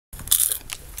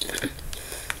And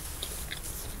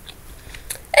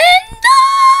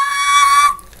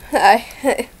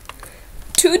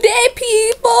today,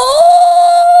 people,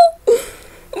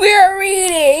 we are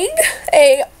reading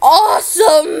a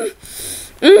awesome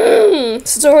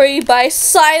story by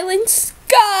Silent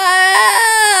Scott.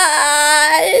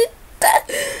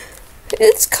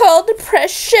 It's called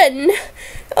Depression.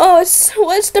 Oh,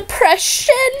 what's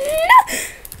depression?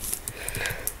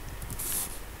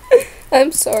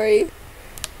 I'm sorry.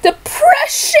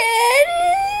 Depression!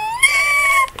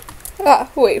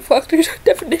 Wait, fuck the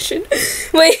definition.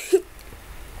 Wait.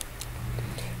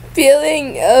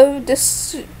 Feeling of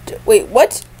wait,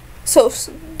 what? So,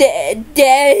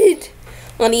 dead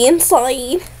on the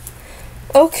inside.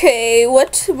 Okay, we're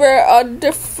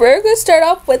gonna start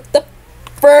off with the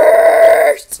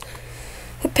first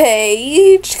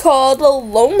page called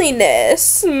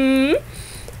Loneliness.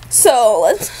 So,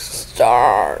 let's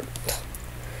start.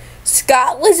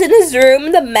 Scott was in his room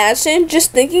in the mansion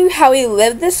just thinking how he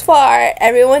lived this far.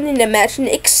 Everyone in the mansion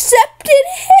accepted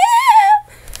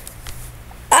him.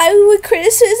 I would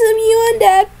criticism you on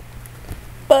that,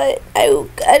 but I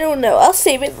don't know. I'll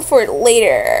save it for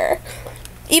later.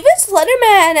 Even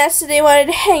Slenderman asked if they wanted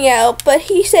to hang out, but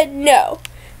he said no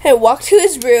and walked to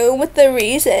his room with the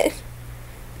reason.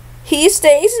 He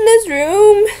stays in his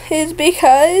room is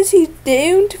because he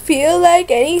didn't feel like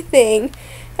anything.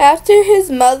 After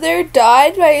his mother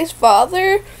died by his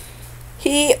father,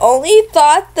 he only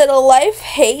thought that life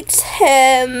hates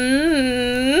him.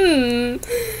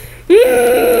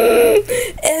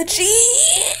 Edgy.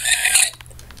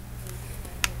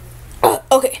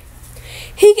 Okay.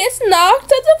 He gets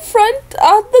knocked at the front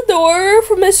of the door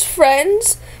from his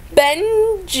friends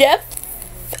Ben, Jeff,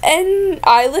 and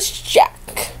Eyeless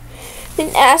Jack,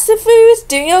 and asked if he was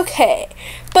doing okay.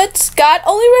 But Scott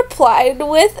only replied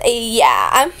with a yeah,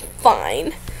 I'm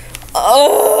fine.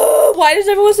 Why does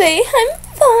everyone say I'm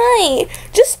fine?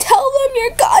 Just tell them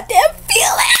your goddamn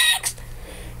feelings.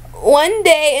 One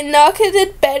day, a knock at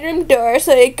the bedroom door,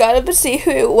 so he got up to see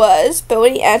who it was. But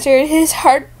when he answered, his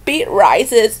heartbeat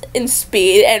rises in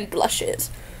speed and blushes.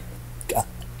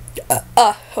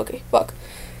 Okay, fuck.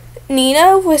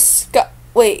 Nina was Scott.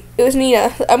 Wait, it was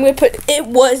Nina. It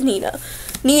was Nina.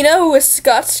 Nina was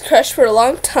Scott's crush for a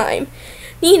long time.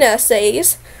 Nina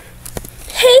says,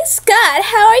 "Hey Scott,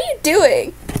 how are you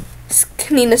doing?"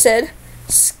 Nina said.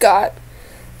 Scott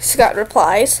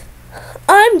replies,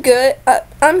 I'm good.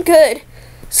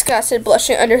 Scott said,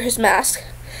 blushing under his mask.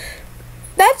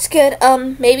 That's good.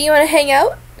 Maybe you want to hang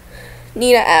out?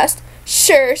 Nina asked.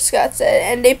 Sure, Scott said,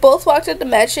 and they both walked up the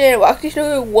mansion and walked into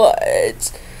the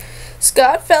woods.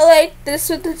 Scott felt like this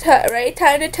was the right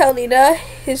time to tell Nina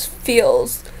his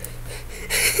feelings,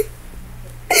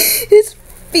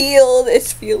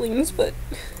 but,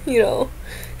 you know.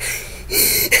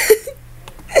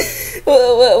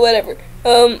 Whatever.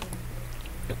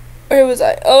 Where was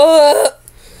I?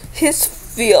 His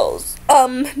feels.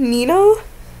 Nina?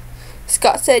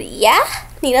 Scott said, yeah?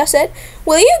 Nina said,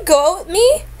 will you go out with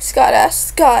me? Scott asked.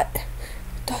 Scott. ...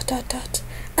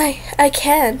 I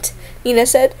can't. Nina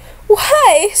said,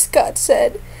 why? Scott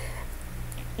said.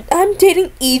 I'm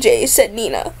dating EJ, said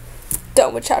Nina.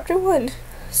 Done with chapter 1.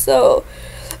 So,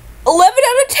 11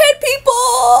 out of 10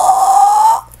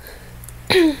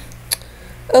 people!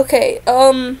 Okay,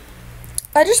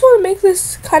 I just want to make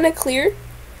this kind of clear.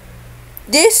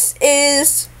 This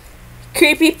is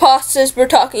creepypastas we're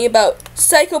talking about.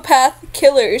 Psychopath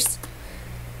killers.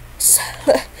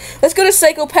 Let's go to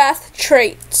psychopath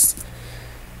traits.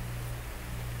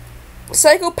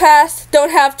 Psychopaths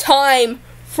don't have time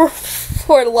for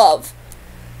love.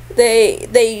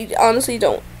 They honestly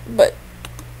don't. But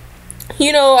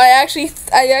you know,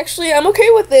 I'm okay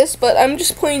with this, but I'm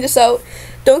just pointing this out.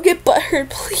 Don't get butthurt,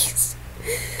 please.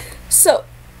 So,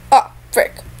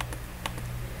 frick.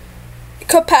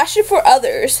 Compassion for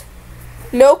others.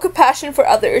 No compassion for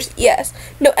others, yes.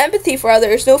 No empathy for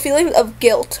others, no feeling of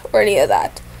guilt or any of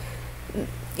that.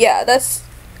 Yeah, that's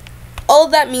all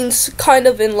of that means kind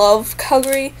of in love,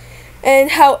 Calgary.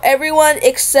 And how everyone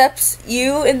accepts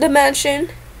you in the mansion.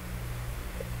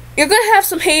 You're gonna have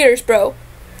some haters, bro.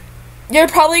 You're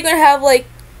probably gonna have, like,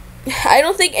 I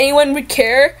don't think anyone would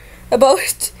care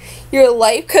about your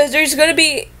life, because there's gonna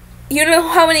be, you know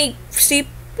how many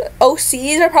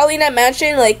OCs are probably in that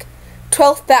mansion, like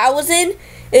 12,000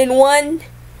 in one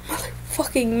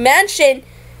motherfucking mansion.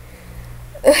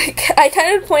 I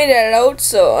kind of pointed it out,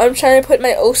 so I'm trying to put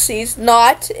my OCs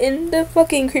not in the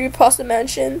fucking creepypasta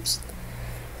mansions.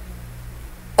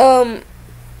 And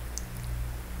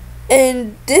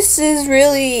this is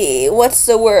really, what's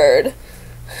the word?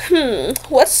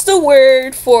 What's the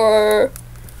word for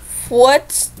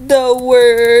what's the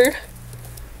word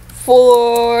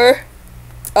for,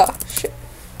 oh shit,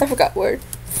 I forgot word,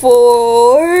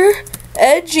 for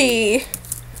edgy.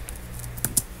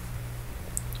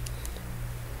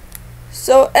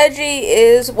 So edgy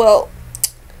is, well,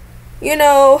 you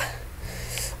know,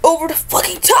 over the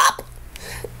fucking top.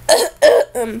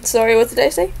 Sorry, what did I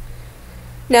say?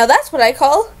 Now that's what I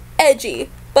call edgy.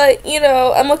 But, you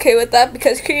know, I'm okay with that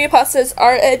because creepypastas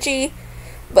are edgy.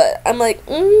 But I'm like,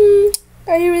 are you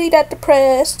really that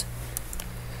depressed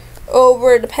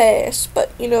over the past? But,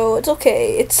 you know, it's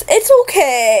okay. It's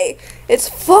okay. It's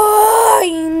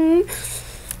fine.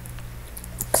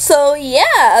 So,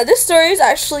 yeah, this story is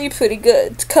actually pretty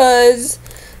good. Because,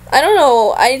 I don't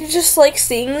know, I just like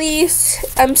seeing these.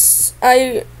 I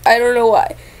don't know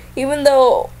why. Even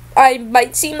though I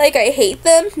might seem like I hate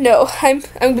them, no, I'm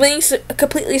being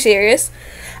completely serious.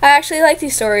 I actually like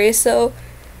these stories, so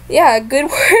yeah, good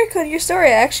work on your story.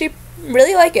 I actually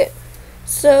really like it.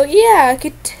 So yeah,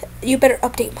 you better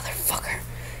update, motherfucker.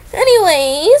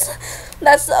 Anyways,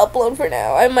 that's the upload for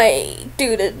now. I might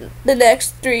do the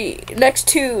next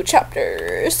two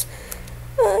chapters.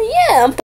 Yeah.